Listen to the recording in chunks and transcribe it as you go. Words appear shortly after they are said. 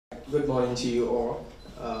Good morning to you all.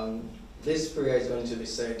 This prayer is going to be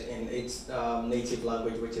said in its native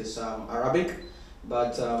language, which is Arabic.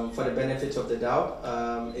 But for the benefit of the doubt,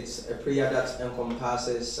 it's a prayer that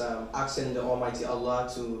encompasses asking the Almighty Allah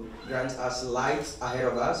to grant us light ahead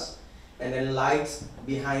of us, and then light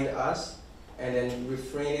behind us, and then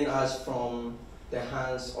refraining us from the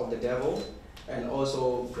hands of the devil, and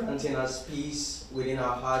also granting us peace within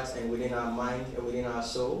our hearts and within our mind and within our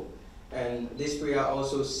soul. And this prayer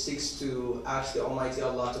also seeks to ask the Almighty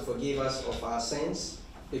Allah to forgive us of our sins,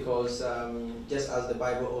 because just as the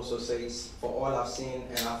Bible also says, for all have sinned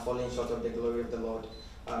and have fallen short of the glory of the Lord,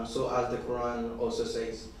 so as the Quran also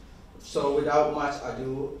says. So without much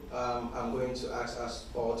ado, I'm going to ask us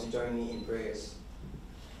all to join me in prayers.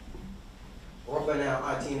 ربنا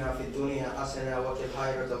آتنا في الدنيا حسنة وفي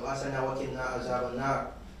الآخرة حسنة وقنا عذاب النار.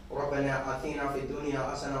 ربنا آتنا في الدنيا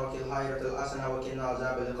حسنة وفي الآخرة حسنة وقنا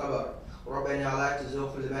عذاب القبر. ربنا لا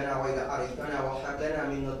تزغ قلوبنا وإذا أريتنا وهب لنا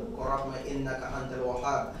من لدنك رحمة إنك أنت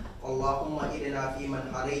الوهاب. اللهم إلنا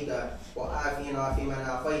فيمن هديت وعافنا فيمن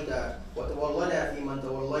عافيت وتولنا فيمن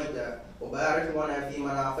توليت وبارك لنا فيمن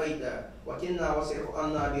عافيت وقنا واصرف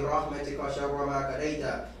عنا برحمتك شر ما قضيت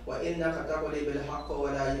وإنك تقضي بالحق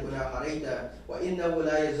ولا يقضى عليك وإنه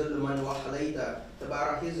لا يذل من واليت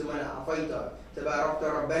تبارك من عافيت تباركت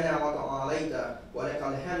ربنا وتعاليت ولك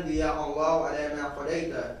الحمد يا الله على ما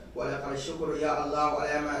قضيت ولك الشكر يا الله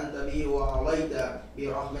على ما أنت به وعليت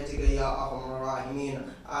برحمتك يا أرحم الراحمين.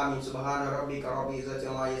 آمين. سبحان ربك رب العزة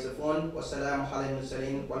عما يصفون والسلام على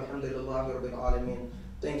المرسلين والحمد لله رب العالمين.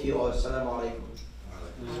 Thank you all. Assalamu alaikum.